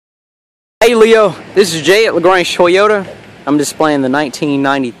Hey Leo, this is Jay at LaGrange Toyota. I'm displaying the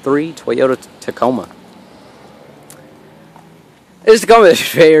 1993 Toyota Tacoma. This Tacoma is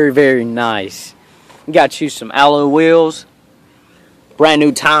very, very nice. You got you some alloy wheels, brand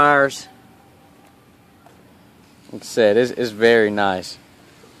new tires. Like I said, it's very nice.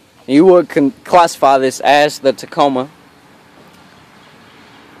 You would classify this as the Tacoma.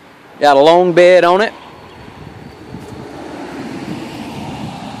 Got a long bed on it.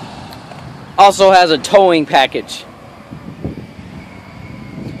 Also has a towing package.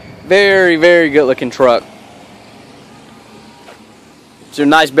 Very, very good looking truck. It's a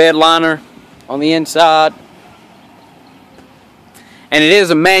nice bed liner on the inside. And it is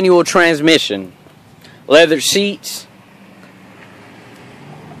a manual transmission. Leather seats.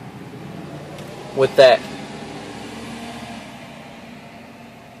 With that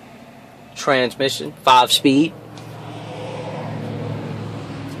transmission, 5-speed.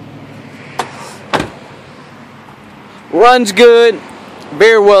 Runs good,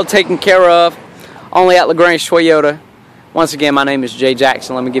 very well taken care of, only at LaGrange Toyota. Once again, my name is Jay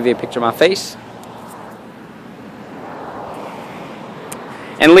Jackson. Let me give you a picture of my face.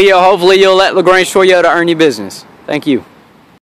 And Leo, hopefully you'll let LaGrange Toyota earn your business. Thank you.